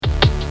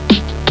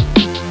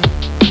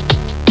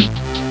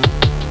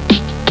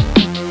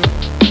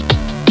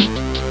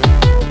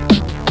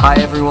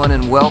everyone,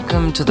 and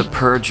welcome to the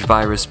Purge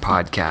Virus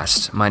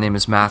podcast. My name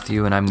is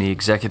Matthew, and I'm the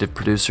executive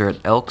producer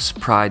at Elks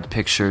Pride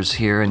Pictures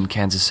here in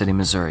Kansas City,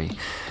 Missouri.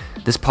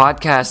 This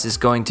podcast is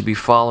going to be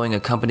following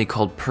a company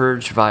called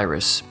Purge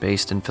Virus,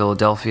 based in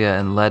Philadelphia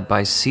and led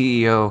by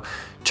CEO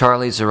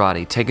Charlie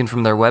Zarate. Taken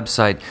from their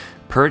website,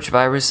 Purge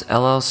Virus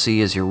LLC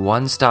is your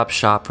one-stop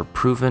shop for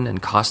proven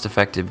and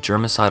cost-effective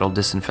germicidal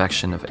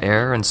disinfection of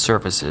air and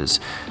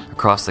surfaces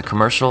across the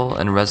commercial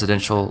and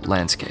residential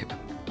landscape.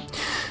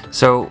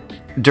 So,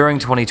 during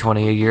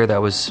 2020, a year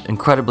that was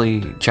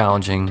incredibly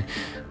challenging,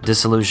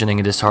 disillusioning,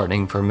 and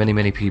disheartening for many,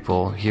 many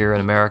people here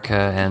in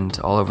America and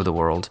all over the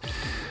world,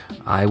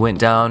 I went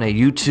down a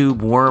YouTube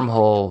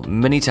wormhole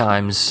many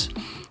times,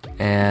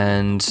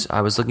 and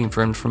I was looking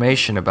for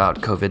information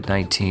about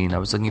COVID-19. I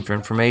was looking for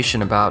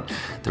information about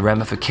the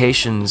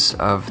ramifications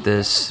of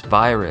this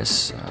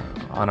virus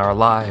on our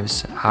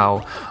lives,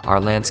 how our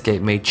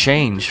landscape may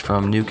change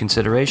from new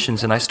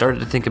considerations. And I started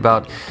to think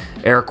about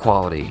air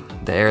quality,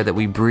 the air that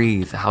we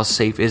breathe. How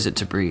safe is it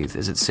to breathe?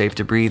 Is it safe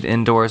to breathe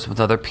indoors with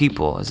other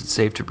people? Is it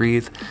safe to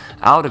breathe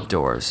out of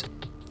doors?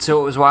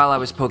 So it was while I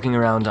was poking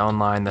around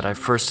online that I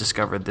first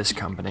discovered this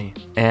company.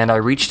 And I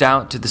reached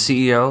out to the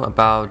CEO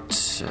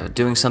about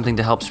doing something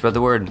to help spread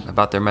the word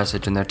about their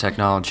message and their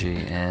technology,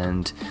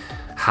 and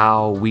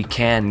how we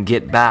can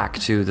get back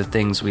to the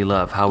things we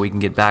love, how we can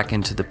get back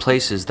into the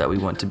places that we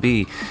want to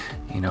be.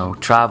 You know,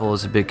 travel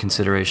is a big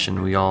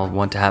consideration. We all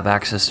want to have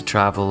access to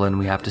travel, and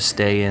we have to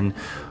stay in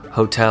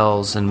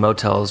hotels and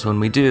motels when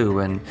we do.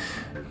 And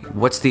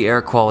what's the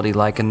air quality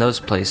like in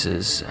those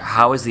places?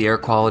 How has the air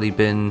quality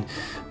been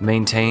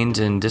maintained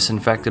and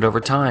disinfected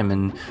over time?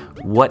 And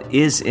what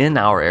is in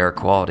our air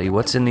quality?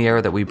 What's in the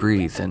air that we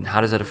breathe? And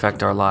how does it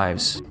affect our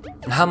lives?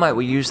 And how might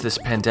we use this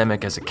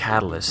pandemic as a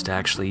catalyst to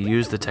actually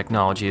use the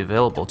technology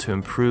available to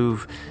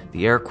improve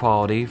the air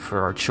quality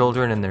for our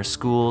children and their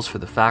schools, for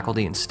the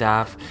faculty and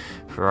staff,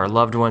 for our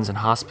loved ones in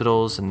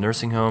hospitals and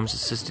nursing homes,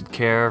 assisted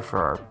care, for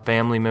our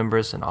family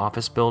members in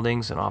office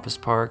buildings and office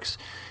parks,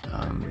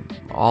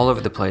 all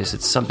over the place.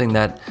 It's something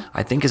that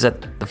I think is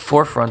at the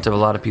forefront of a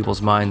lot of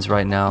people's minds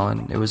right now,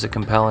 and it was a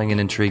compelling and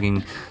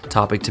intriguing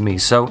topic to me.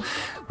 So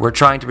we're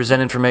trying to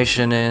present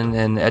information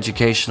in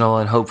educational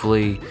and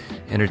hopefully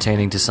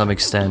entertaining to some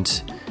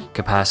extent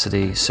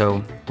capacity.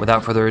 So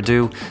without further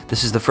ado,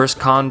 this is the first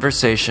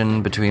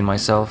conversation between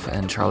myself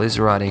and Charlie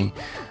Zarate.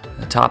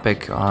 The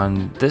topic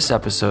on this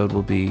episode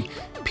will be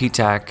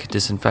PTAC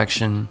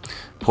disinfection,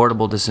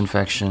 portable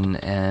disinfection,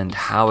 and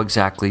how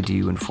exactly do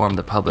you inform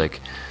the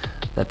public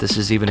that this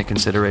is even a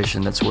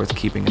consideration that's worth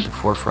keeping at the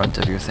forefront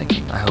of your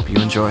thinking. I hope you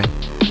enjoy.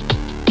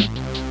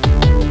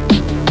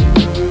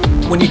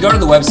 When you go to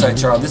the website,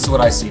 Charles, this is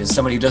what I see as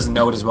somebody who doesn't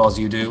know it as well as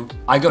you do.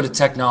 I go to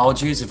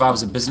technologies, if I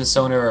was a business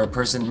owner or a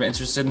person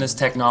interested in this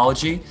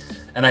technology,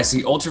 and I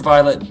see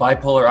ultraviolet,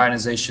 bipolar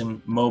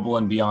ionization, mobile,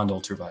 and beyond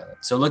ultraviolet.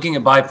 So looking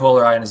at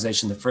bipolar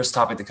ionization, the first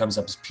topic that comes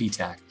up is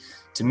PTAC.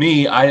 To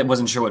me, I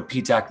wasn't sure what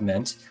PTAC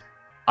meant.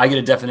 I get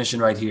a definition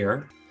right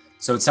here.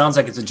 So it sounds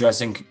like it's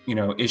addressing,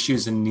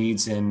 issues and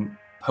needs in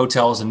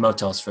hotels and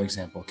motels, for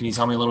example. Can you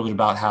tell me a little bit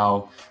about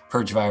how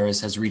Purge Virus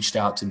has reached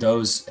out to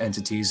those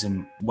entities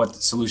and what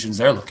solutions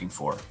they're looking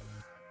for?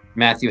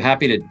 Matthew,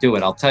 happy to do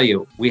it. I'll tell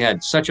you, we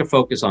had such a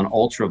focus on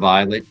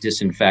ultraviolet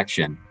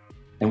disinfection.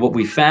 And what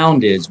we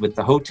found is with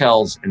the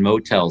hotels and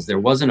motels, there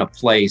wasn't a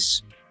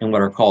place in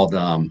what are called,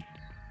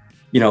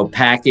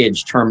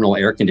 packaged terminal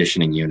air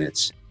conditioning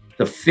units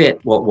to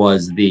fit what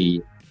was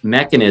the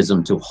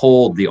mechanism to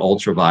hold the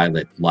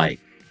ultraviolet light.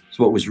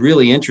 So what was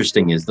really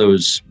interesting is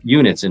those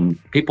units, and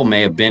people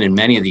may have been in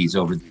many of these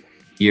over the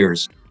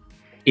years,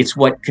 it's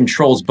what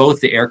controls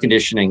both the air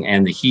conditioning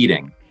and the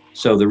heating.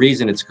 So the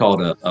reason it's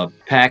called a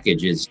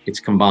package is it's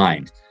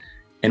combined.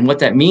 And what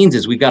that means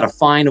is we've got to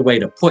find a way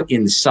to put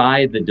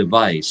inside the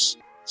device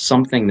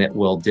something that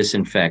will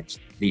disinfect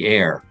the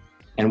air.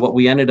 And what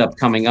we ended up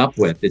coming up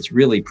with, it's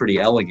really pretty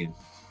elegant,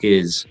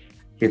 is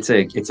it's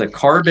a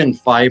carbon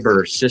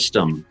fiber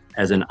system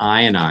as an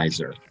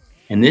ionizer.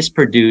 And this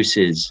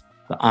produces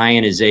the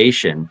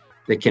ionization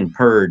that can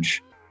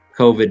purge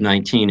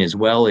COVID-19 as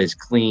well as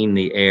clean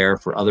the air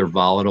for other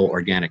volatile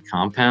organic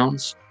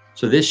compounds.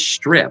 So this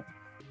strip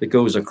that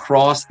goes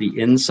across the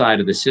inside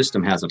of the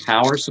system has a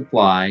power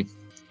supply,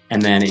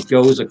 and then it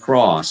goes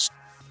across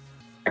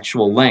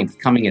actual length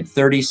coming at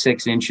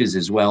 36 inches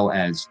as well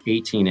as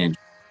 18-inch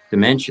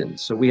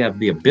dimensions. So we have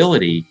the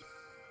ability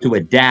to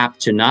adapt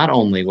to not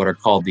only what are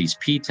called these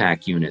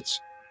PTAC units,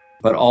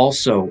 but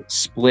also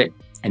split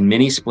and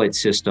mini split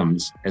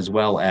systems, as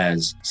well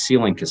as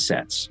ceiling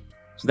cassettes.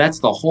 So that's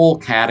the whole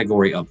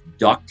category of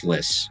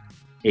ductless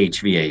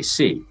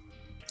HVAC.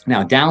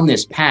 Now, down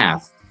this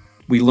path,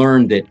 we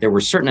learned that there were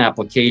certain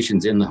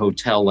applications in the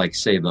hotel, like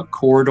say the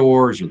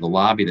corridors or the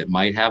lobby, that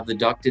might have the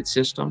ducted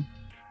system.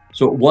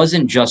 So it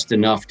wasn't just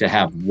enough to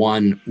have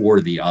one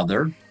or the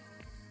other.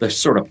 The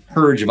sort of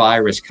Purge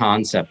Virus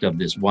concept of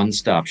this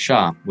one-stop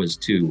shop was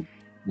to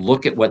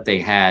look at what they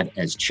had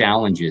as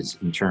challenges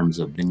in terms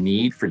of the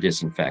need for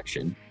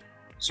disinfection.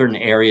 Certain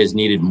areas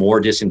needed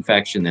more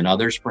disinfection than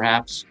others,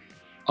 perhaps.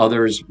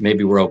 Others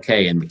maybe were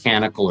okay in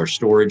mechanical or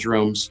storage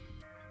rooms.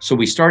 So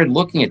we started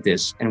looking at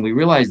this, and we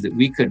realized that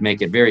we could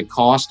make it very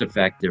cost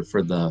effective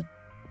for the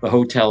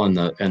hotel and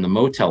the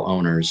motel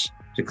owners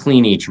to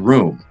clean each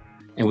room.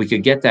 And we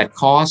could get that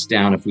cost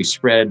down if we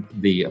spread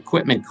the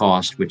equipment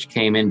cost, which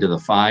came into the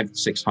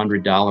 $500 to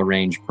 $600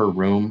 range per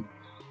room,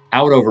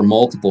 out over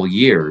multiple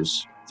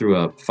years through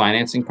a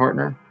financing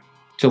partner,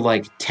 to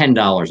like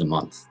 $10 a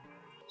month.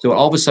 So it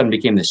all of a sudden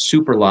became this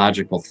super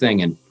logical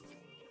thing, and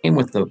came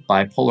with the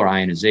bipolar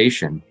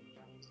ionization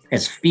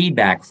as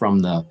feedback from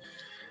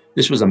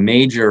this was a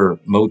major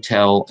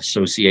motel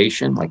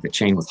association, like the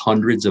chain with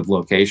hundreds of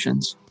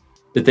locations,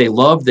 that they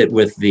loved that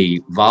with the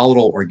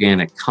volatile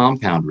organic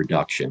compound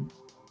reduction,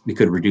 we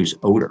could reduce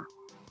odor.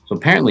 So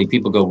apparently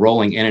people go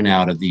rolling in and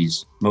out of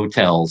these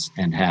motels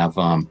and have,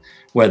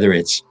 whether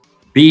it's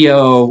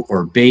BO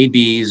or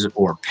babies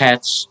or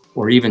pets,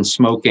 or even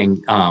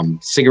smoking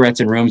cigarettes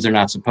in rooms they're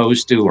not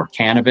supposed to, or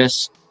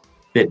cannabis,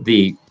 that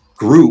the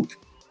group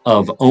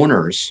of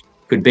owners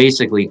could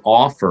basically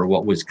offer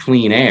what was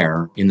clean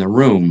air in the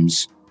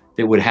rooms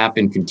that would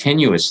happen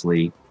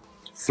continuously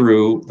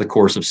through the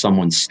course of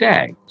someone's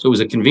stay. So it was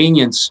a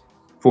convenience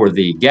for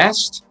the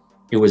guest.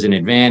 It was an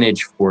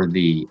advantage for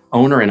the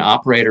owner and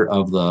operator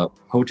of the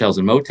hotels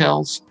and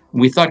motels.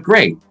 And we thought,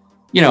 great,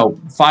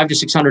 $500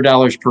 to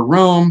 $600 per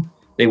room.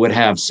 They would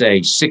have,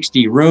 say,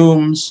 60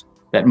 rooms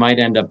that might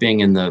end up being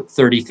in the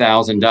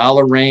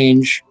 $30,000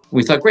 range.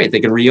 We thought, great,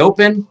 they can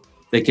reopen,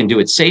 they can do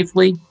it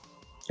safely,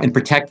 and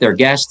protect their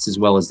guests as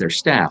well as their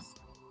staff.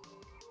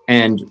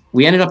 And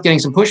we ended up getting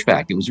some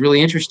pushback. It was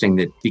really interesting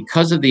that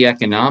because of the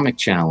economic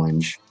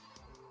challenge,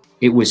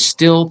 it was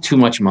still too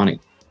much money.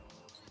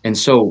 And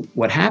so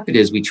what happened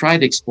is we tried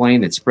to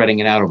explain that spreading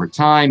it out over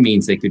time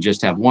means they could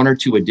just have one or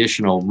two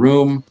additional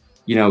room,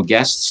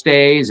 guest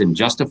stays and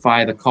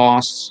justify the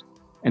costs.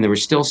 And there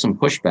was still some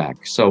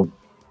pushback. So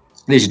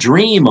this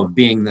dream of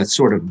being the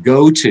sort of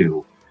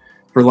go-to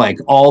for like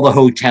all the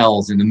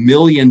hotels and the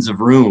millions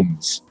of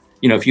rooms,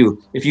 if you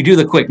do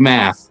the quick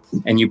math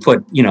and you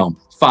put,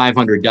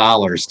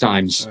 $500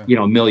 times,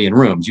 a million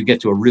rooms, you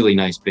get to a really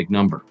nice big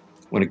number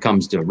when it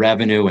comes to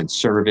revenue and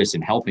service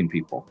and helping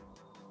people.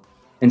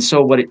 And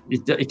so what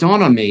it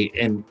dawned on me,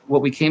 and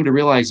what we came to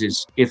realize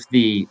is if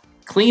the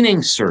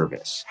cleaning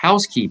service,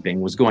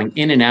 housekeeping, was going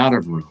in and out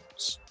of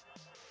rooms,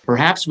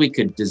 perhaps we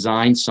could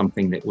design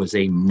something that was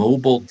a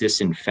mobile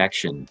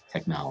disinfection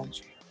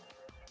technology.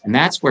 And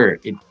that's where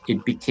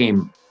it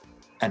became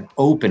an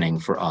opening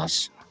for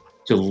us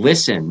to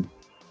listen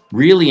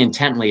really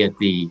intently at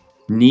the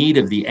need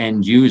of the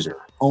end user,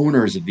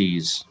 owners of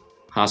these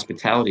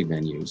hospitality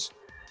venues.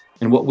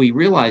 And what we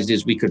realized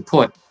is we could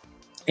put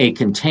a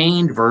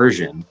contained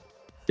version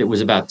that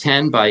was about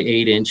 10 by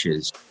 8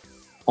 inches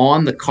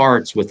on the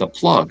carts with a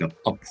plug,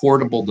 a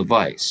portable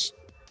device.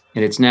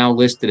 And it's now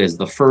listed as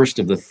the first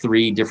of the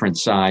 3 different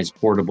size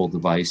portable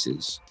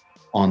devices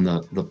on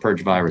the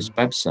Purge Virus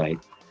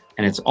website.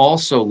 And it's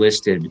also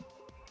listed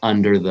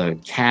under the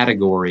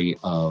category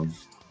of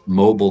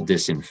mobile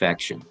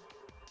disinfection.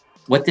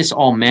 What this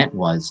all meant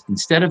was,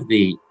 instead of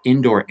the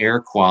indoor air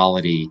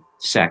quality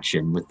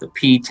section with the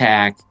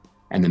PTAC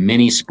and the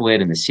mini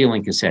split and the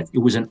ceiling cassettes, it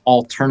was an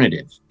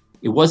alternative.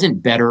 It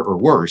wasn't better or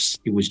worse,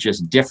 it was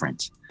just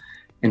different.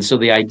 And so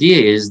the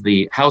idea is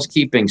the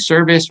housekeeping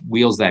service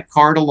wheels that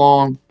cart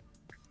along,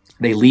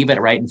 they leave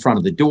it right in front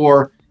of the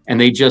door, and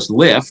they just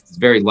lift, it's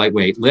very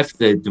lightweight, lift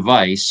the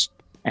device,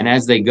 and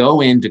as they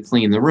go in to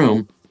clean the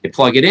room, they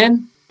plug it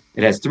in,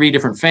 it has 3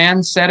 different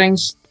fan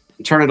settings,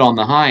 you turn it on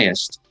the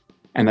highest,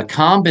 and the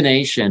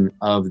combination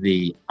of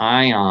the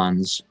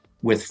ions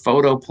with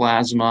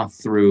photoplasma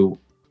through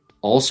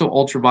also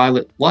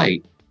ultraviolet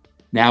light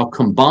now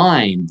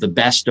combine the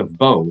best of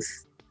both.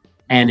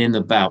 And in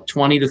about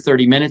 20 to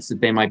 30 minutes that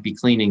they might be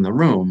cleaning the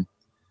room,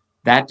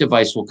 that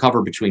device will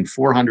cover between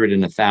 400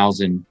 and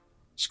 1,000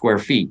 square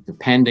feet,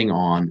 depending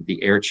on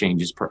the air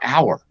changes per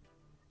hour.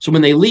 So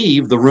when they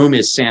leave, the room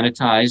is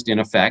sanitized in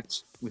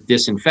effect with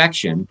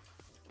disinfection.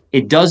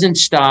 It doesn't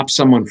stop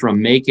someone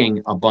from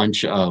making a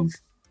bunch of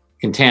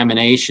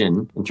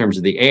contamination in terms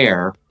of the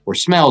air or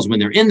smells when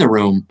they're in the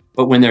room,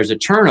 but when there's a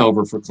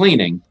turnover for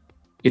cleaning,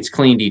 it's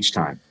cleaned each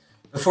time.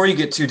 Before you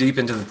get too deep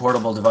into the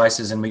portable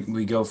devices and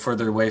we go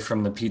further away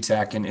from the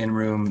PTAC and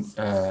in-room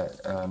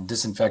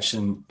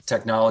disinfection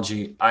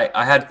technology,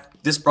 I had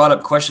this brought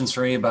up questions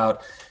for me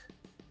about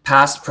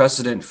past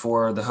precedent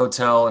for the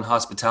hotel and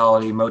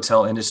hospitality,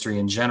 motel industry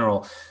in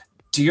general.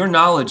 To your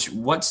knowledge,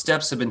 what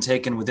steps have been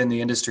taken within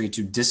the industry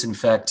to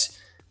disinfect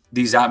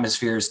these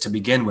atmospheres to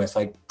begin with?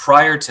 Like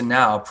prior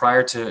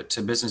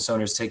to business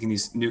owners taking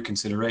these new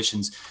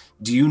considerations,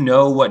 do you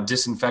know what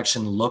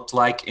disinfection looked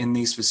like in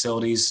these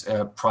facilities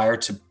prior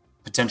to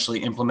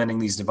potentially implementing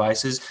these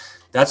devices?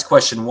 That's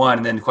question 1.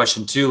 And then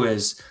question 2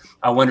 is,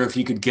 I wonder if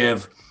you could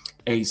give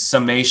a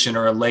summation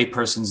or a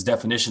layperson's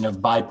definition of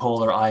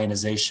bipolar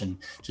ionization,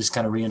 just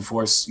kind of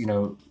reinforce,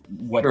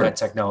 what Sure. that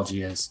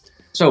technology is.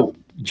 So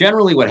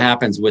generally what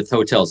happens with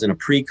hotels in a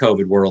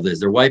pre-COVID world is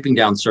they're wiping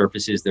down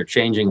surfaces, they're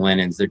changing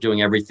linens, they're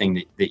doing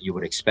everything that you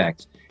would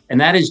expect. And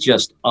that is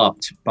just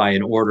upped by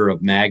an order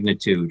of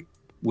magnitude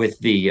with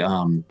the,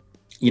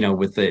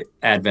 with the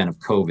advent of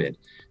COVID.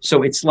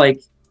 So it's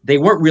like they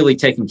weren't really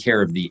taking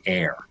care of the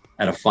air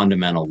at a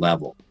fundamental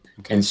level.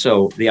 Okay. And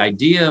so the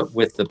idea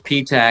with the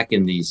PTAC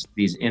and these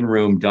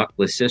in-room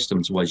ductless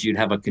systems was you'd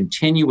have a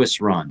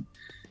continuous run.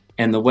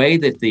 And the way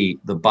that the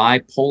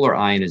bipolar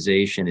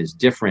ionization is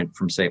different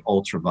from, say,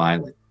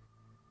 ultraviolet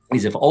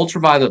is if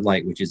ultraviolet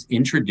light, which is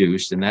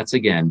introduced, and that's,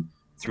 again,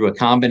 through a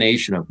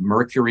combination of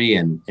mercury,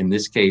 and in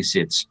this case,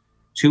 it's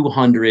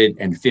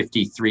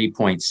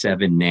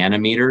 253.7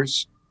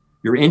 nanometers,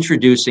 you're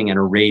introducing an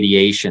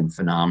irradiation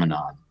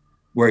phenomenon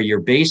where you're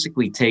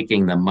basically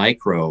taking the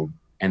microbe,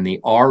 and the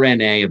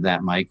RNA of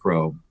that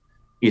microbe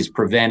is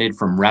prevented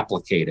from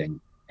replicating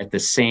at the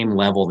same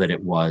level that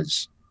it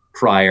was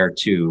prior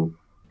to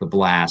the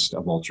blast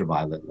of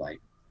ultraviolet light.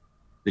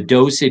 The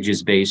dosage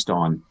is based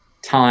on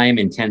time,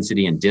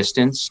 intensity, and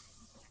distance.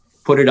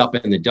 Put it up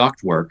in the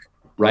ductwork,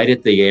 right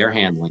at the air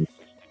handling.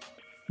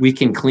 We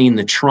can clean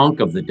the trunk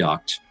of the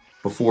duct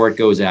before it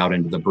goes out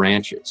into the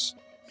branches.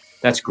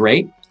 That's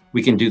great.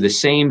 We can do the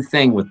same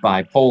thing with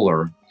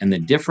bipolar. And the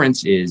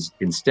difference is,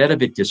 instead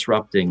of it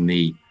disrupting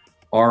the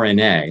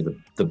RNA,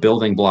 the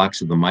building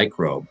blocks of the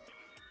microbe,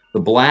 the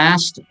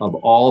blast of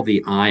all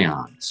the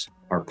ions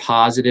are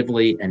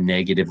positively and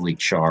negatively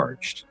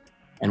charged.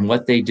 And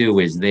what they do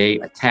is they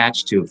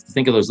attach to,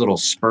 think of those little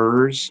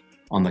spurs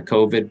on the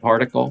COVID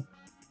particle.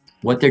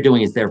 What they're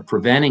doing is they're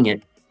preventing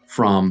it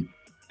from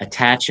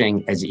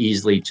attaching as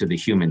easily to the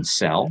human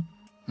cell.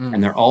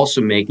 And they're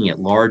also making it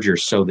larger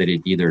so that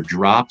it either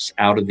drops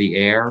out of the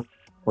air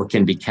or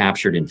can be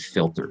captured in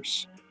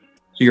filters.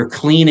 So you're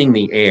cleaning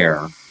the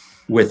air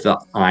with the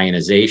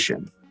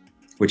ionization,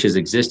 which has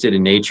existed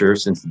in nature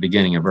since the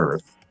beginning of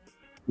Earth.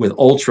 With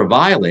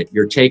ultraviolet,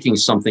 you're taking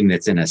something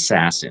that's an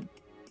assassin.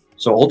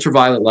 So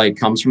ultraviolet light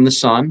comes from the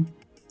sun.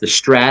 The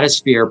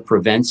stratosphere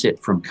prevents it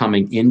from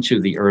coming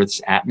into the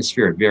Earth's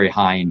atmosphere at very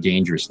high and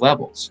dangerous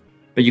levels.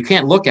 But you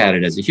can't look at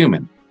it as a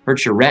human.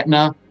 Hurts your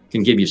retina,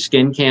 can give you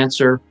skin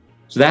cancer.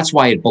 So that's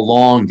why it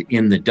belonged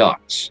in the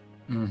ducts.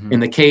 In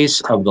the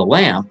case of the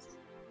lamp,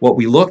 what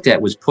we looked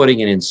at was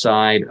putting it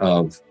inside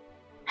of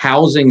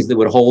housings that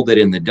would hold it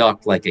in the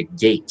duct like a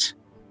gate.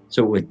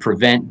 So it would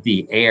prevent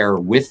the air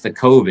with the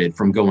COVID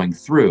from going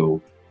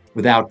through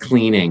without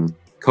cleaning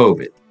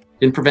COVID.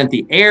 Didn't prevent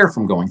the air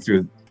from going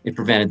through, it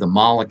prevented the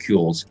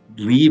molecules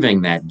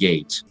leaving that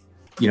gate,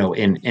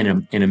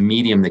 in a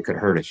medium that could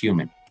hurt a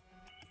human.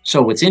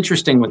 So what's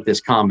interesting with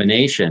this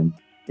combination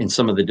in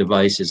some of the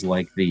devices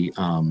like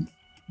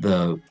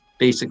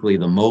basically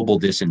the mobile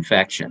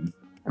disinfection,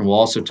 and we'll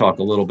also talk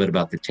a little bit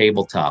about the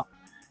tabletop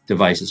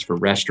devices for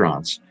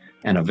restaurants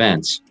and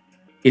events.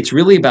 It's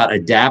really about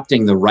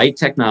adapting the right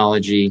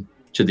technology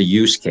to the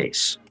use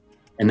case.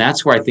 And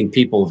that's where I think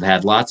people have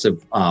had lots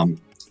of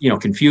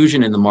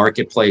confusion in the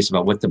marketplace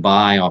about what to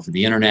buy off of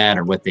the internet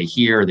or what they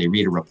hear, they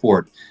read a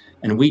report.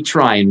 And we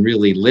try and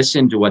really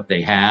listen to what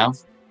they have,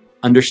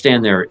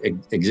 understand their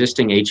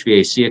existing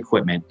HVAC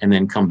equipment, and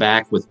then come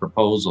back with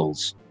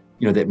proposals,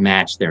 that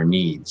match their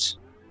needs.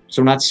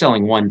 So we're not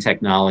selling one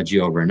technology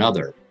over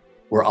another.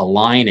 We're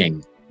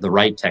aligning the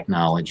right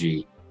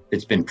technology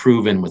that's been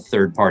proven with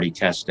third-party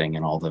testing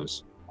and all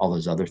those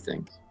other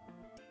things.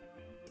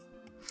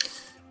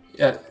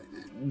 Yeah,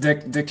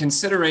 the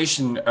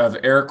consideration of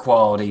air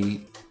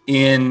quality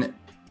in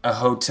a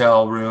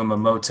hotel room, a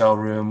motel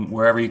room,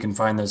 wherever you can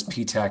find those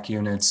PTAC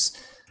units,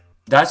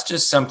 that's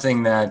just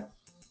something that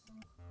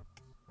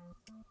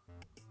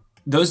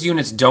those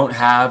units don't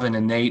have an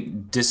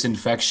innate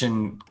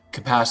disinfection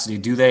capacity,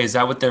 do they? Is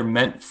that what they're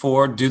meant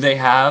for? Do they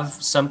have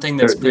something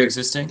that's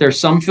pre-existing? There's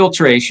some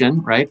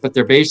filtration, right? But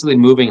they're basically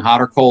moving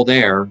hot or cold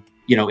air,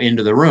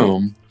 into the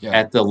room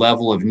at the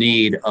level of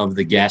need of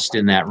the guest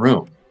in that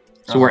room.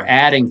 So we're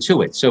adding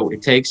to it. So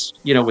it takes,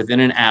 within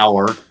an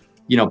hour,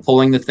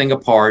 pulling the thing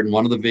apart. And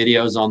one of the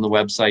videos on the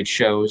website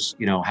shows,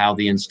 how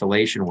the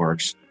installation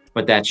works.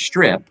 But that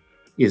strip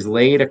is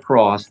laid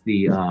across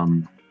the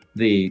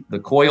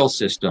coil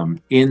system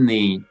in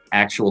the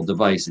actual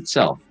device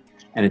itself.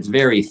 And it's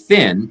very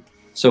thin,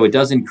 so it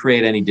doesn't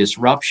create any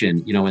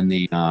disruption, in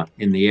the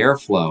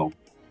airflow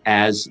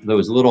as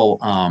those little,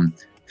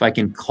 if I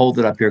can hold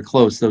it up here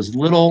close, those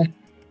little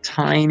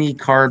tiny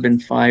carbon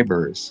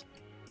fibers,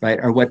 right,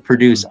 are what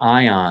produce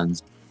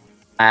ions,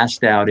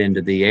 blast out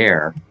into the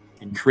air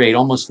and create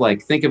almost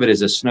like, think of it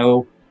as a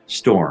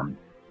snowstorm,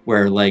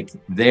 where like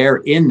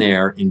they're in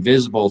there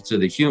invisible to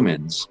the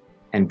humans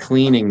and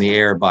cleaning the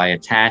air by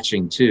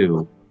attaching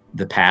to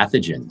the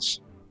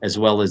pathogens as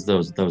well as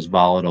those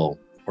volatile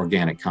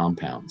organic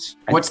compounds.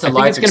 What's the I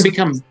life? Think it's going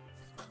to become.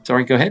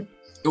 Sorry, go ahead.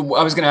 I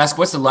was going to ask,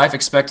 what's the life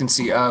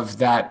expectancy of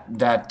that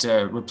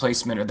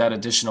replacement or that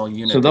additional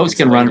unit? So those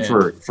can run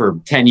for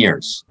 10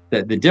 years.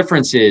 The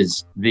difference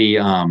is the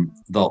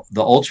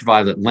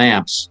ultraviolet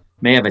lamps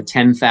may have a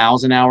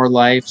 10,000 hour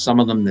life. Some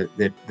of them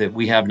that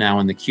we have now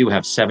in the queue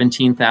have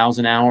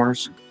 17,000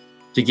 hours.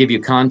 To give you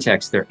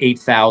context, they're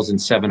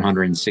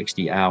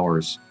 8,760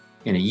 hours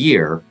in a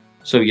year.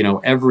 So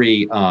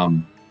every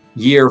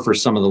year for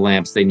some of the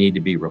lamps, they need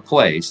to be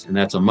replaced. And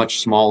that's a much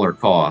smaller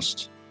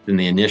cost than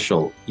the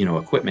initial,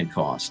 equipment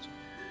cost.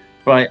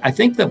 But I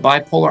think that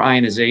bipolar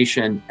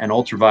ionization and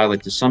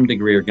ultraviolet to some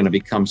degree are going to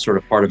become sort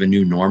of part of a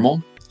new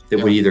normal that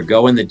would either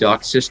go in the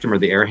duct system or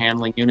the air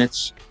handling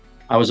units.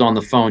 I was on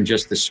the phone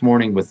just this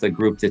morning with a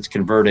group that's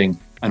converting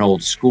an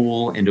old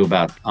school into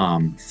about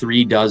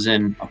 3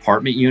 dozen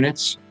apartment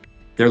units.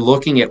 They're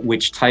looking at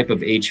which type of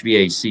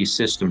HVAC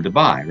system to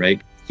buy,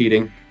 right?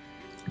 Heating,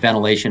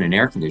 ventilation, and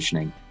air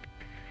conditioning.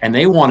 And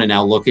they want to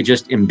now look at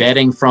just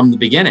embedding from the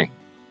beginning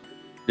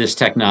this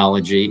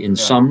technology in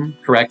some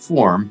correct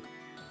form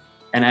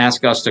and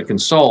ask us to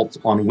consult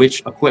on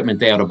which equipment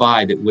they ought to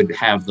buy that would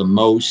have the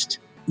most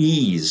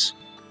ease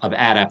of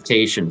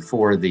adaptation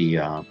for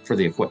the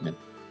equipment.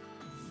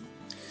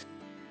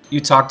 You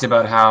talked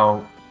about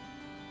how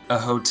a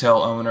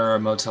hotel owner, a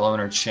motel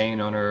owner, chain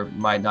owner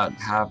might not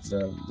have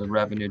the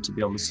revenue to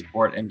be able to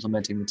support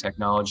implementing the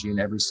technology in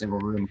every single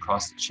room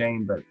across the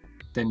chain, but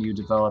then you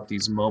develop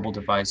these mobile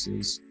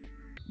devices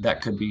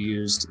that could be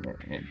used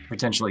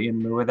potentially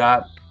in lieu of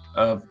that,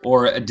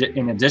 or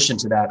in addition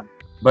to that.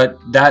 But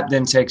that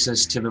then takes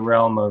us to the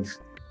realm of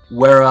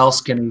where else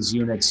can these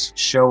units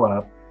show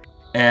up?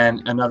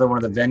 And another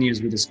one of the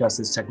venues we discussed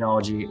this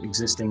technology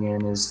existing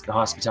in is the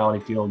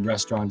hospitality field,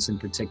 restaurants in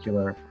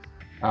particular.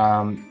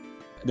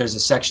 There's a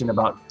section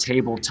about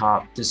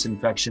tabletop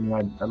disinfection.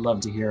 I'd love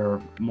to hear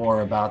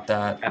more about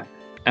that.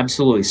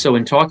 Absolutely. So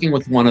in talking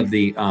with one of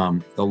the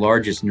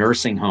largest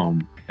nursing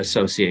home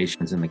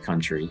associations in the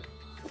country,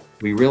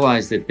 we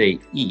realized that they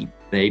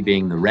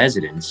being the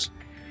residents,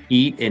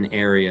 eat in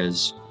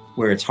areas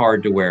where it's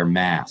hard to wear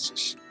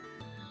masks.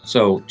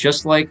 So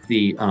just like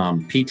the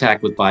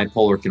PTAC with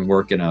bipolar can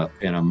work in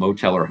a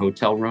motel or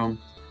hotel room,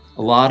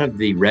 a lot of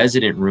the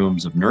resident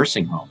rooms of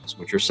nursing homes,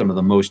 which are some of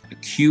the most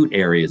acute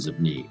areas of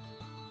need,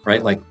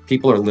 right? Like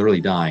people are literally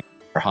dying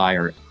at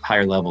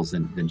higher levels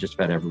than just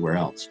about everywhere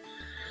else.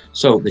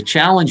 So the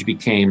challenge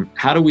became,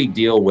 how do we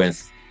deal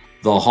with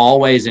the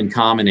hallways and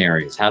common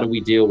areas? How do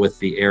we deal with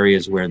the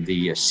areas where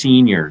the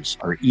seniors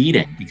are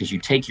eating because you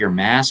take your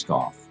mask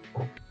off?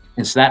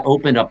 And so that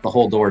opened up the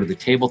whole door to the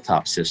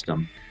tabletop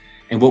system.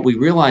 And what we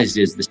realized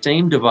is the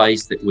same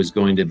device that was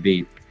going to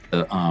be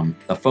the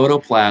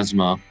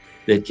photoplasma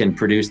that can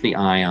produce the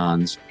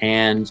ions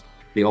and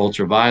the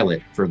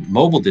ultraviolet for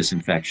mobile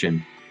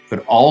disinfection could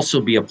also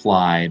be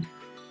applied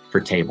for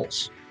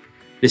tables.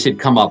 This had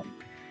come up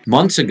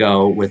months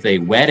ago with a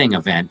wedding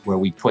event where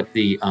we put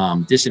the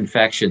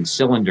disinfection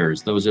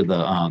cylinders. Those are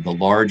the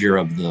larger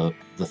of the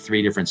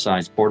 3 different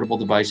size portable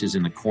devices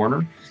in the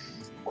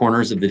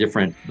corners of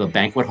the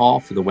banquet hall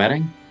for the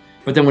wedding.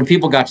 But then when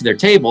people got to their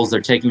tables,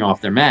 they're taking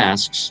off their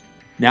masks.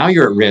 Now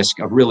you're at risk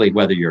of really,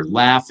 whether you're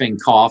laughing,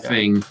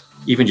 coughing,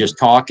 even just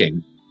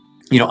talking,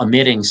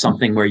 emitting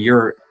something where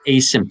you're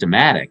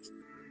asymptomatic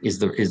is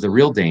the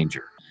real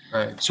danger.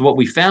 Right. So what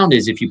we found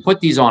is if you put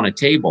these on a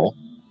table,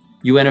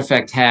 you in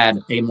effect had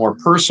a more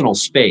personal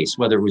space,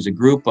 whether it was a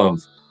group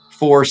of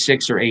 4,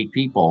 6, or 8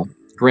 people,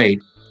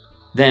 great.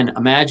 Then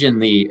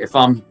imagine if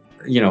I'm,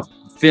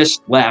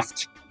 fist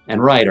left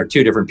and right are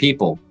 2 different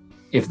people.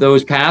 If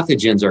those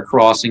pathogens are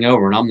crossing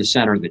over and I'm the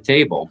center of the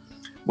table,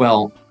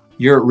 well,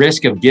 you're at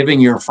risk of giving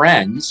your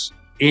friends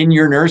in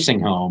your nursing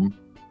home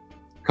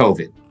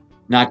COVID.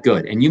 Not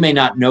good. And you may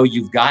not know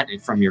you've gotten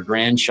it from your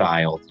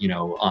grandchild,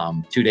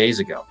 2 days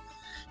ago.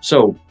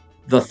 So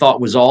the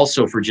thought was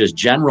also for just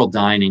general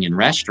dining in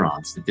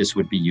restaurants that this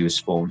would be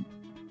useful,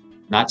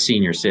 not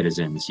senior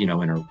citizens, in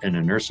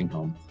a nursing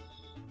home.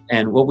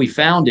 And what we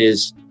found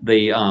is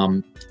the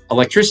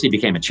electricity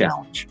became a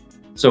challenge.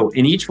 So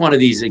in each one of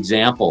these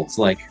examples,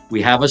 like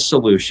we have a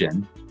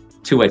solution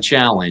to a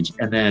challenge,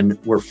 and then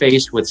we're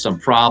faced with some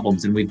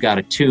problems and we've got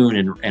to tune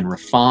and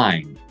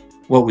refine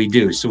what we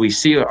do. So we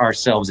see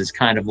ourselves as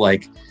kind of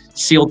like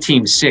SEAL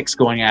Team 6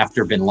 going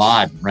after bin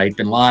Laden, right?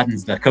 Bin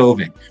Laden's the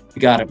COVID.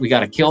 We got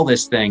to kill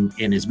this thing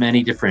in as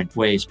many different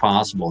ways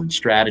possible and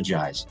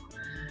strategize.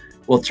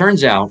 Well, it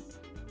turns out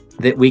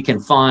that we can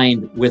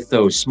find with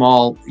those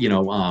small,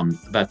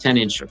 about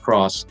 10-inch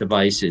across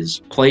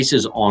devices,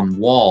 places on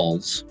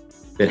walls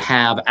that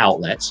have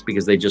outlets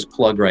because they just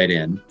plug right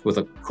in with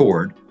a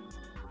cord.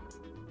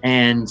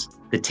 And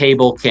the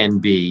table can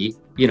be,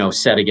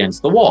 set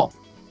against the wall.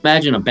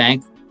 Imagine a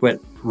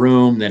banquet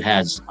room that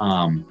has,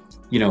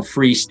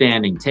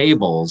 freestanding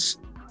tables.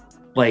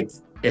 Like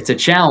it's a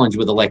challenge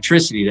with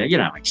electricity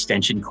that,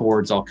 extension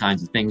cords, all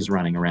kinds of things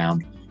running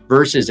around,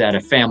 versus at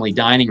a family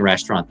dining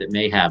restaurant that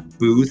may have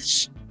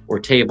booths or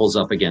tables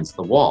up against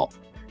the wall.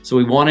 So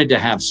we wanted to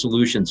have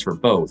solutions for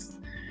both.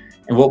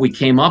 And what we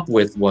came up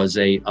with was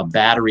a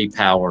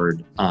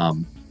battery-powered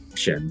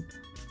option,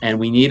 and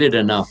we needed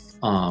enough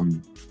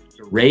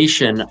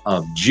duration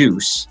of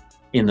juice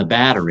in the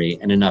battery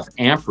and enough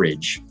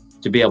amperage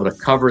to be able to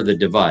cover the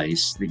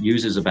device that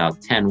uses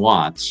about 10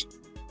 watts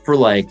for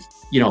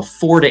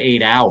 4 to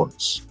 8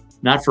 hours,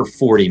 not for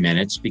 40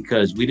 minutes,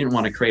 because we didn't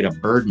want to create a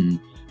burden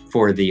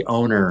for the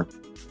owner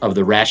of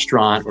the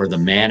restaurant or the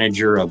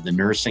manager of the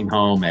nursing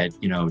home at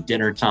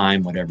dinner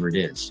time, whatever it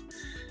is.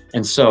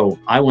 And so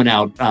I went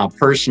out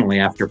personally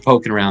after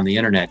poking around the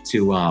internet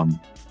to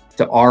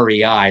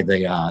REI,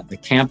 the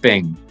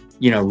camping,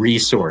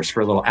 resource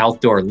for a little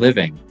outdoor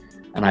living.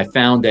 And I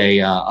found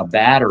a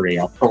battery.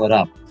 I'll pull it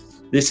up.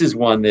 This is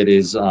one that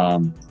is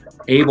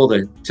able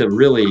to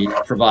really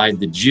provide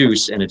the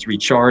juice, and it's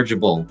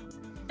rechargeable.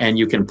 And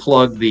you can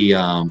plug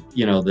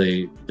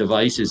the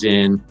devices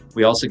in.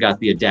 We also got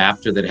the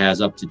adapter that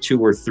has up to 2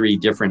 or 3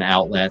 different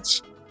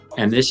outlets.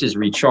 And this is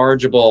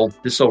rechargeable.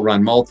 This will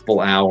run multiple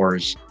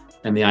hours.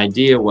 And the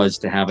idea was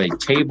to have a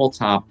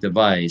tabletop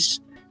device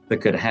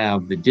that could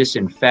have the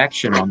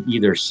disinfection on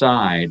either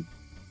side.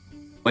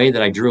 The way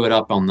that I drew it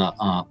up on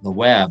the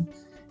web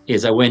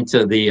is I went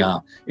to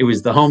it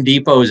was the Home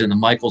Depots and the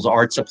Michael's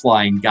Art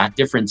Supply and got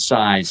different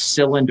size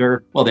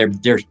cylinder. Well,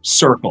 they're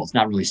circles,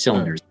 not really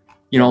cylinders,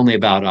 only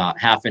about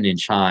half an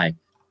inch high.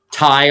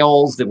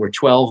 Tiles that were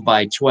 12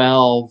 by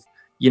 12,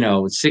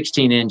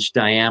 16-inch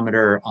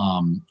diameter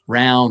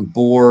round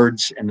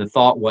boards. And the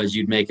thought was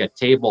you'd make a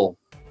table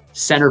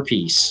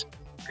centerpiece,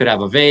 could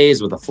have a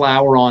vase with a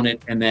flower on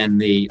it, and then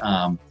the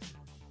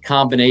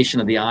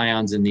combination of the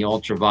ions and the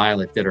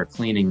ultraviolet that are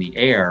cleaning the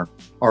air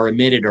are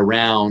emitted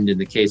around, in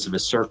the case of a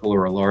circle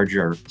or a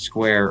larger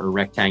square or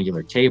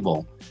rectangular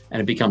table,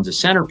 and it becomes a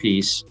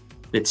centerpiece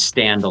that's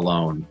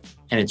standalone.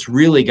 And it's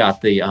really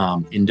got the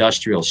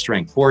industrial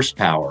strength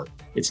horsepower.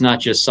 It's not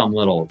just some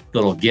little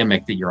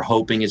gimmick that you're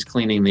hoping is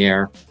cleaning the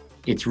air.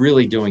 It's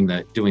really doing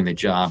the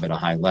job at a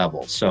high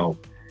level. So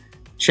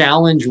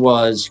challenge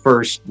was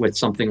first with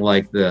something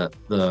like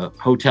the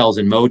hotels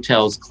and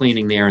motels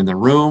cleaning the air in the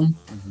room,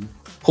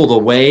 pulled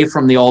away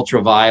from the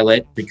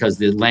ultraviolet because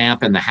the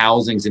lamp and the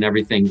housings and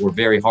everything were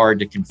very hard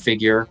to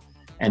configure,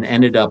 and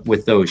ended up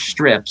with those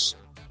strips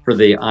for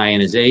the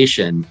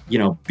ionization,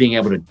 being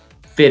able to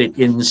fit it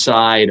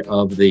inside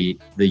of the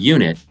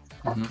unit.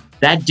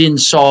 That didn't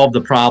solve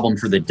the problem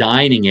for the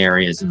dining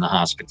areas in the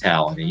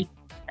hospitality,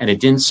 and it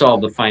didn't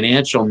solve the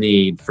financial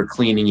need for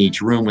cleaning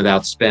each room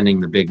without spending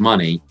the big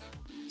money.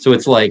 So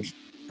it's like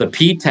the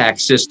PTAC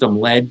system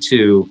led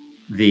to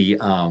the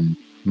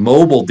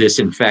mobile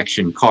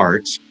disinfection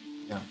carts.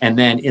 And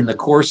then in the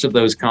course of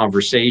those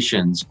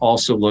conversations,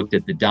 also looked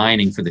at the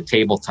dining for the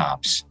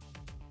tabletops.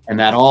 And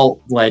that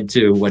all led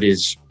to what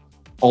is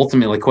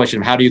ultimately a question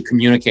of how do you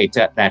communicate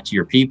that to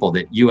your people,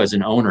 that you as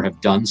an owner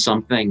have done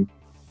something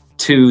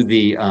to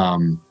the,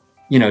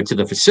 to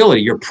the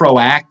facility. You're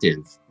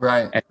proactive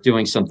at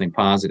doing something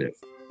positive.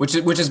 Which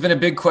has been a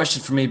big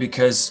question for me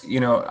because,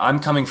 I'm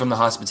coming from the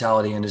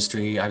hospitality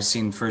industry. I've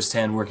seen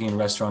firsthand working in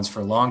restaurants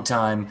for a long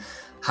time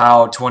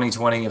how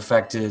 2020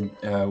 affected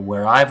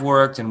where I've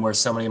worked and where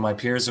so many of my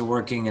peers are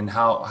working, and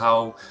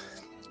how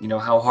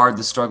hard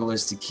the struggle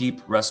is to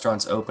keep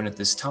restaurants open at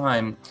this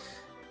time.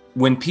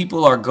 When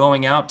people are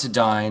going out to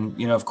dine,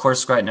 of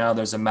course, right now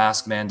there's a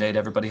mask mandate.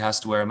 Everybody has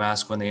to wear a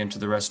mask when they enter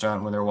the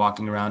restaurant, when they're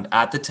walking around.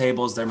 At the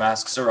tables, their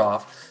masks are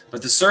off.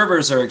 But the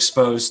servers are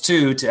exposed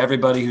to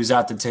everybody who's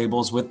at the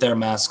tables with their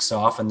masks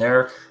off, and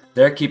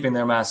they're keeping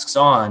their masks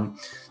on.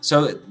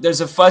 So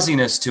there's a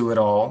fuzziness to it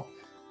all.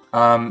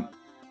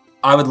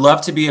 I would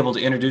love to be able to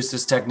introduce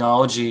this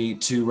technology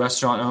to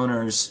restaurant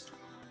owners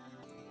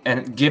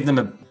and give them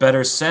a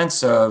better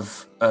sense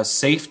of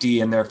safety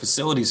in their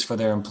facilities for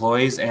their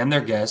employees and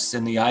their guests.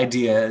 And the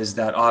idea is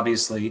that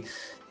obviously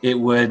it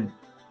would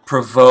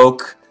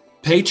provoke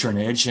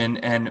patronage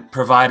and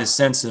provide a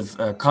sense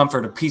of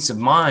comfort, a peace of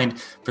mind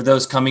for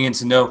those coming in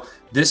to know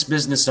this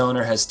business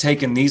owner has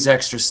taken these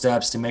extra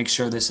steps to make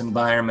sure this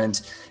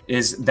environment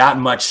is that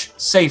much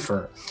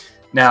safer.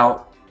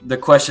 Now, the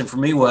question for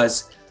me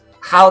was,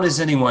 how does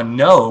anyone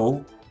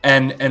know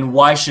and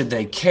why should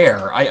they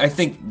care? I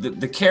think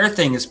the care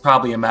thing is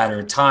probably a matter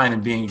of time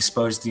and being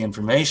exposed to the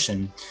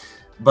information,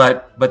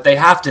 but they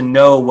have to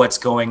know what's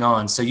going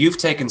on. So you've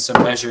taken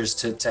some measures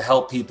to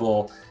help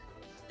people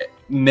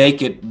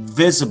make it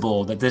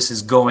visible that this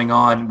is going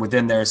on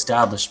within their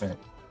establishment,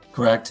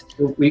 correct?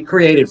 We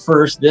created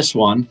first this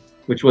one,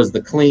 which was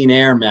the clean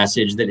air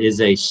message that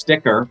is a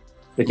sticker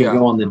that can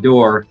go on the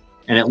door.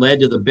 And it led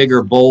to the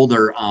bigger,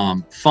 bolder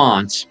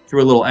fonts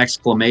through a little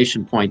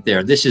exclamation point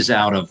there. This is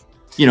out of,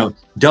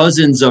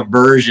 dozens of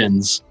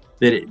versions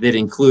that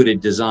included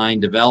design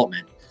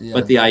development. Yeah.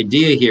 But the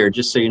idea here,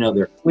 just so you know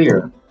they're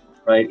clear,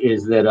 right,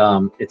 is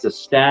that it's a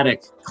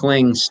static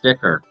cling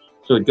sticker.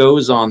 So it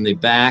goes on the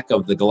back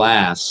of the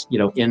glass,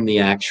 in the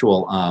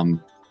actual,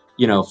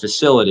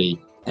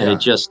 facility. And it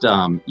just,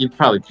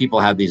 people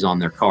have these on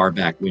their car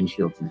back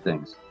windshields and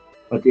things.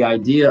 But the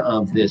idea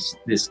of this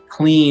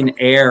clean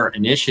air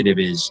initiative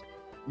is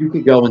you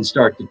could go and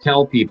start to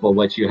tell people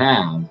what you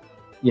have,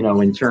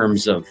 in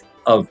terms of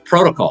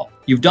protocol.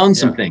 You've done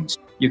some things.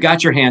 You've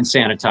got your hand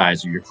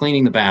sanitizer. You're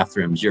cleaning the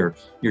bathrooms. You're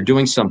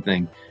doing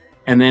something.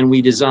 And then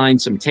we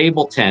designed some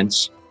table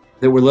tents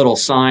that were little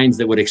signs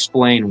that would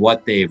explain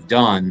what they've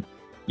done.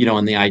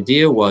 And the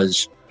idea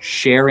was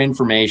share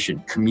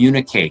information,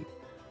 communicate,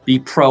 be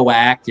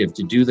proactive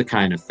to do the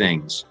kind of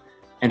things.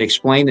 And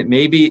explain that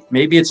maybe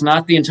it's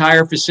not the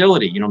entire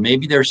facility.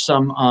 Maybe there's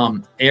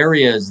some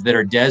areas that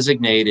are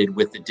designated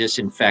with the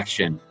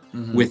disinfection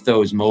with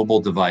those mobile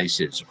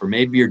devices, or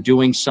maybe you're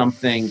doing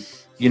something,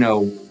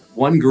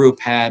 one group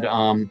had,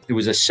 it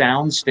was a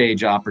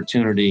soundstage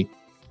opportunity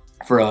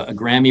for a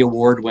Grammy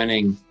Award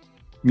winning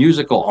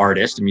musical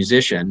artist, a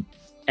musician.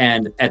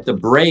 And at the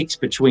breaks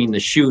between the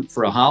shoot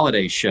for a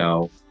holiday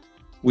show,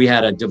 we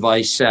had a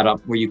device set up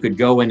where you could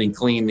go in and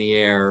clean the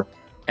air.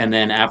 And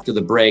then after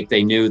the break,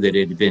 they knew that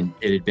it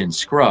had been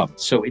scrubbed.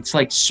 So it's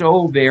like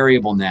so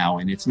variable now,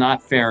 and it's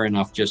not fair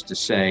enough just to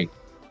say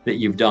that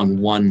you've done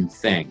one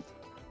thing.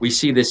 We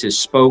see this as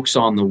spokes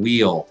on the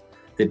wheel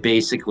that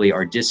basically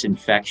are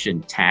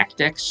disinfection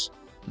tactics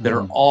that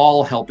are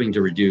all helping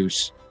to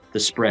reduce the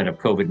spread of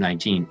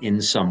COVID-19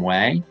 in some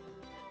way.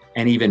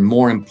 And even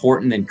more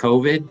important than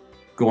COVID,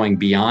 going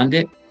beyond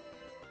it,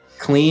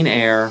 clean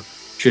air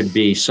should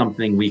be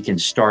something we can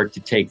start to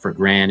take for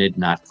granted,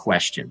 not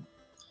question.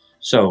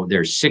 So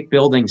there's sick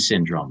building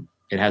syndrome.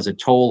 It has a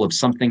toll of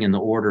something in the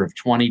order of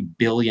 $20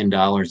 billion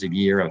a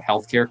year of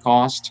healthcare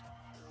cost.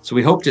 So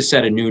we hope to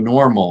set a new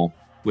normal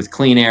with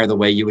clean air the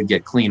way you would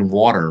get clean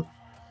water,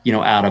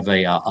 out of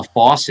a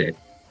faucet.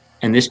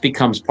 And this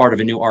becomes part of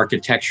a new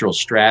architectural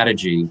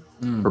strategy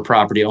for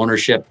property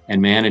ownership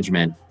and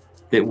management,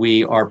 that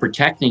we are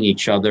protecting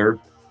each other.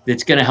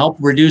 That's going to help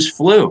reduce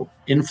flu,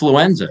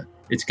 influenza.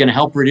 It's going to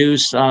help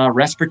reduce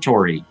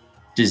respiratory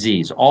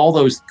disease. All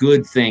those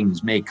good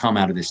things may come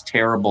out of this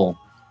terrible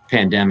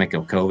pandemic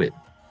of COVID.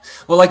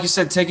 Well, like you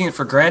said, taking it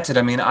for granted.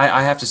 I mean,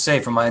 I have to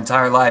say, for my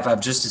entire life, I've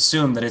just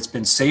assumed that it's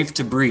been safe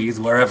to breathe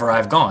wherever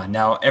I've gone.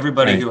 Now,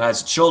 everybody who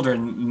has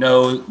children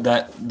know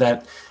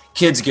that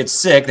kids get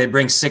sick. They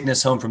bring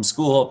sickness home from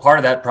school. Part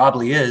of that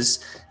probably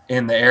is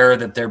in the air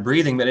that they're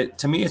breathing. But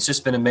to me, it's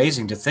just been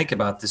amazing to think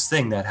about this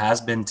thing that has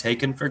been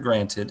taken for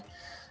granted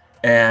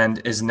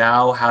and is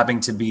now having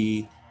to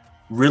be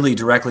really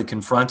directly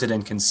confronted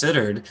and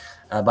considered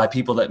by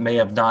people that may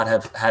have not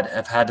have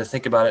had to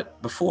think about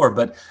it before.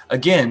 But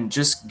again,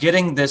 just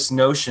getting this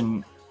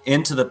notion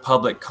into the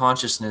public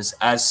consciousness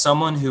as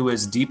someone who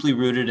is deeply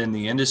rooted in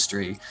the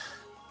industry,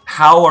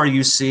 how are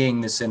you seeing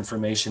this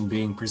information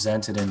being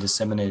presented and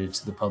disseminated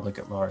to the public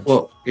at large?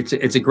 Well,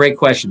 it's a great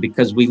question,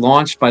 because we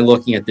launched by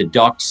looking at the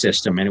duct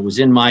system, and it was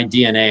in my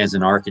DNA as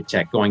an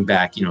architect going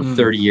back,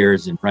 30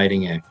 years and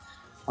writing a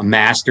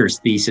master's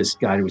thesis.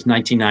 God, it was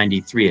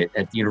 1993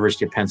 at the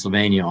University of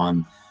Pennsylvania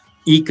on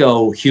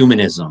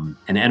eco-humanism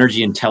and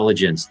energy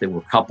intelligence that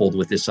were coupled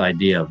with this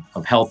idea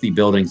of healthy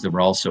buildings that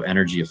were also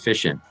energy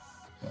efficient.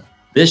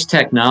 This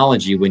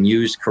technology, when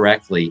used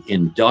correctly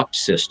in duct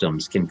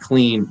systems, can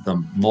clean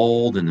the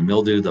mold and the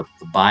mildew, the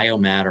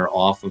biomatter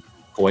off of the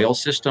coil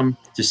system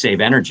to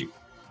save energy.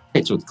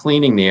 So it's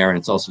cleaning the air and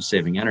it's also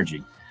saving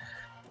energy.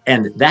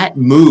 And that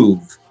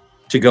move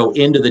to go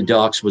into the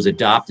ducts was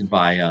adopted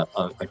by a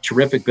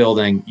terrific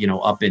building,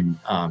 up in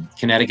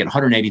Connecticut,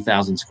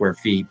 180,000 square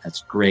feet.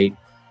 That's great.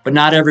 But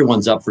not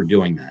everyone's up for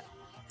doing that.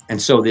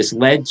 And so this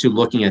led to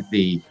looking at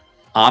the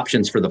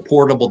options for the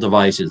portable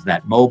devices,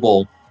 that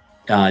mobile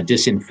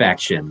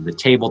disinfection, the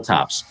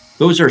tabletops.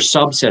 Those are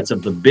subsets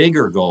of the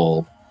bigger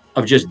goal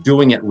of just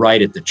doing it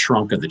right at the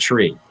trunk of the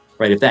tree,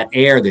 right? If that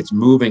air that's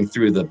moving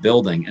through the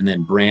building and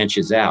then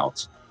branches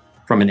out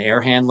from an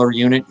air handler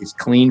unit is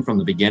clean from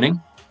the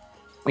beginning.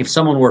 If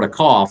someone were to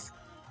cough,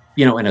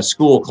 in a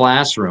school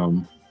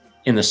classroom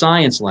in the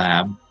science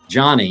lab,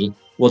 Jane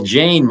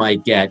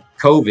might get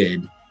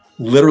COVID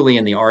literally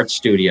in the art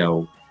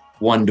studio,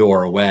 one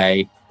door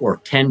away or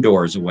 10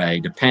 doors away,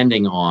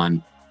 depending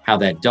on how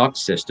that duct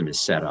system is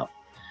set up.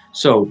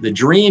 So the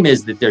dream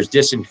is that there's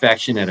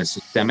disinfection at a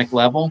systemic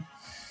level.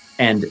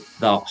 And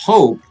the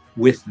hope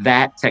with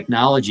that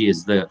technology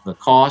is the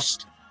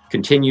cost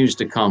continues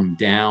to come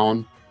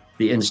down.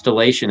 The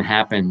installation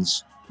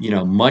happens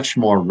much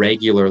more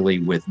regularly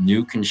with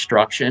new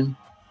construction,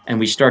 and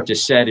we start to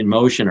set in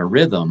motion a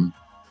rhythm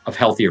of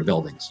healthier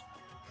buildings.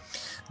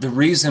 The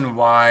reason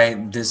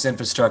why this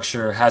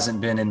infrastructure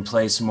hasn't been in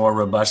place more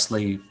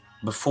robustly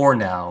before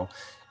now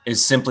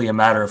is simply a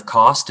matter of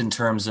cost in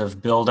terms of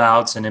build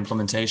outs and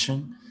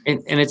implementation.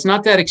 And it's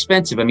not that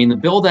expensive. I mean, the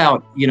build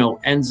out,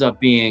 ends up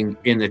being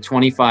in the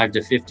 25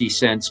 to 50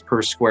 cents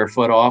per square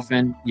foot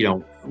often,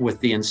 with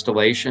the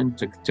installation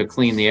to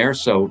clean the air.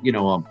 So,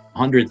 a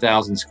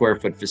 100,000 square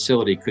foot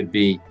facility could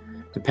be,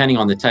 depending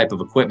on the type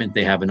of equipment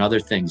they have and other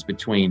things,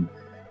 between,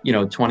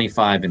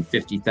 $25,000 and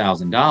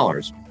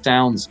 $50,000.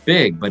 Sounds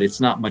big, but it's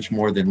not much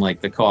more than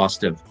like the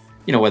cost of,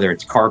 whether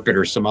it's carpet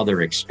or some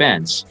other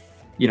expense.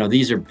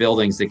 These are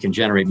buildings that can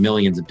generate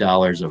millions of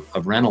dollars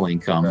of rental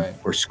income, right,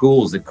 or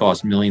schools that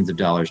cost millions of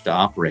dollars to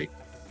operate.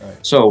 Right.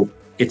 So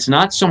it's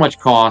not so much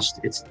cost,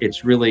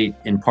 it's really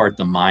in part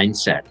the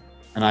mindset.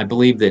 And I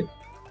believe that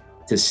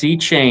to see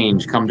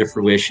change come to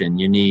fruition,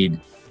 you need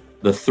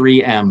the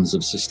 3 M's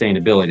of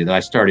sustainability that I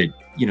started,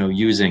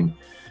 using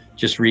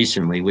just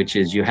recently, which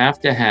is you have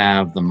to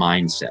have the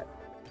mindset.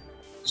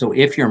 So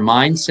if your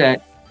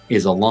mindset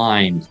is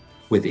aligned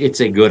with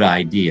it's a good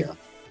idea,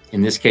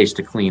 in this case,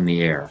 to clean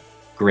the air,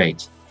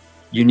 great.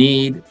 You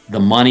need the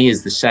money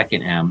is the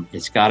second M.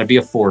 It's got to be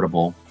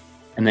affordable.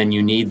 And then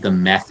you need the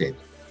method.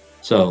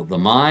 So the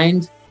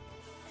mind,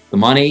 the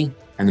money,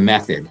 and the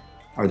method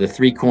are the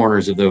three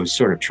corners of those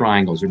sort of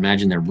triangles.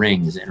 Imagine they're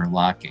rings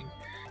interlocking.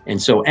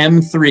 And so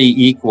M3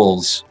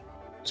 equals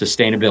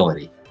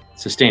sustainability,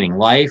 sustaining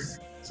life,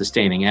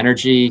 sustaining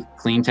energy,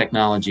 clean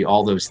technology,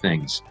 all those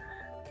things.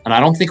 And I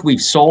don't think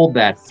we've sold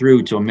that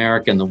through to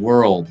America and the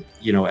world,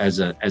 as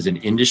an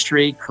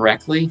industry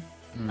correctly.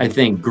 I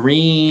think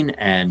green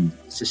and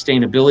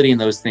sustainability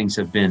and those things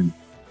have been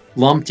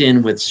lumped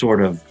in with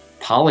sort of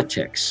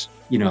politics,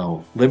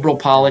 liberal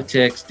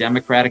politics,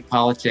 democratic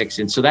politics.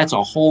 And so that's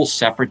a whole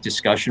separate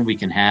discussion we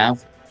can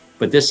have.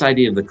 But this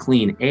idea of the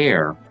clean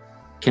air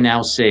can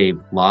now save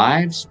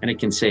lives and it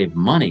can save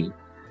money,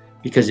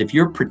 because if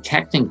you're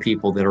protecting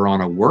people that are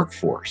on a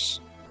workforce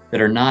that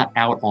are not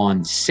out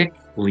on sick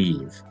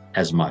leave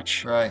as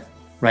much, right?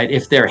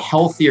 If they're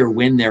healthier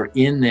when they're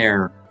in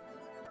their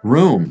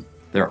room,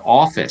 their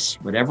office,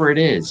 whatever it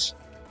is,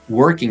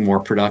 working more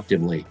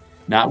productively,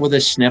 not with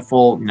a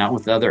sniffle, not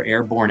with other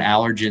airborne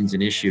allergens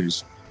and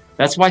issues.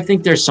 That's why I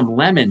think there's some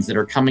lemons that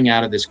are coming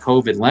out of this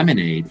COVID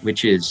lemonade,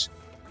 which is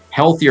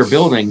healthier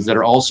buildings that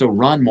are also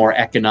run more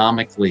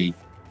economically,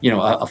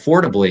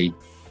 affordably,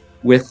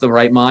 with the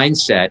right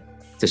mindset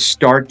to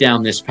start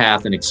down this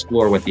path and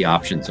explore what the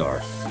options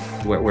are,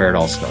 where it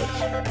all starts.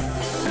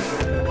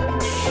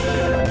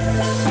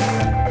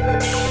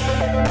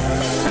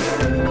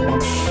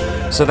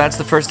 So that's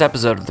the first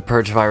episode of the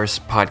Purge Virus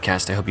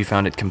podcast. I hope you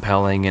found it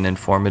compelling and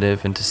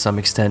informative and to some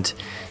extent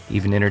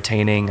even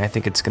entertaining. I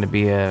think it's going to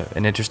be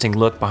an interesting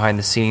look behind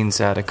the scenes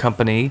at a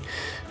company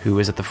who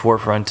is at the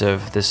forefront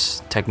of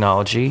this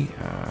technology.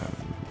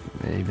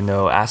 Even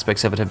though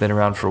aspects of it have been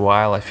around for a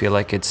while, I feel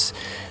like it's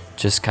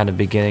just kind of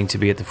beginning to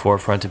be at the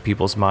forefront of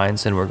people's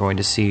minds, and we're going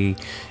to see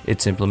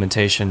its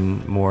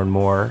implementation more and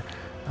more.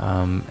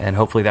 And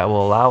hopefully that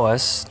will allow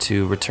us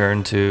to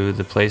return to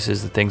the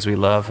places, the things we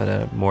love in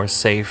a more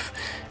safe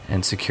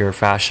and secure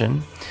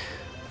fashion.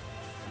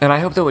 And I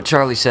hope that what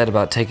Charlie said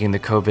about taking the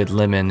COVID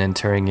lemon and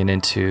turning it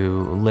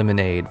into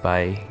lemonade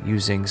by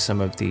using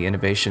some of the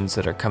innovations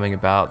that are coming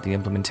about, the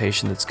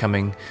implementation that's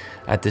coming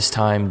at this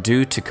time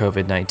due to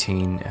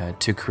COVID-19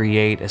 to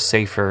create a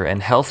safer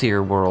and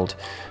healthier world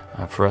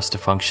for us to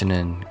function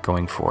in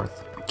going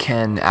forth,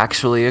 can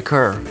actually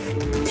occur.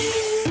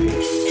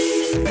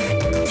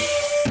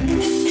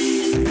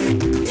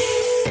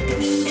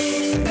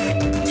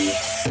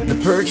 The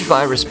Purge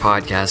Virus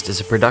podcast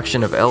is a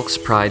production of Elks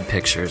Pride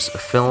Pictures, a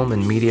film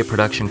and media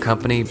production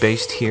company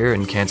based here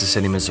in Kansas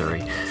City,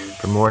 Missouri.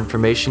 For more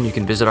information, you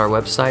can visit our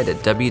website at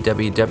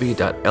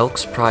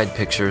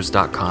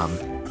www.elkspridepictures.com.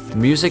 The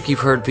music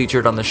you've heard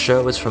featured on the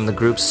show is from the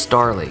group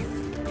Starly.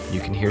 You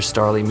can hear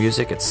Starly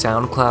music at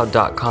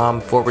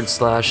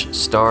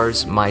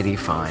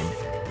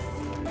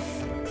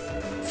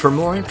soundcloud.com/starsmightyfine. For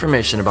more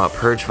information about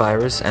Purge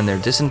Virus and their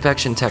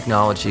disinfection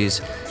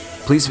technologies,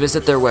 please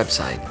visit their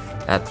website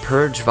at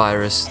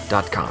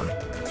purgevirus.com.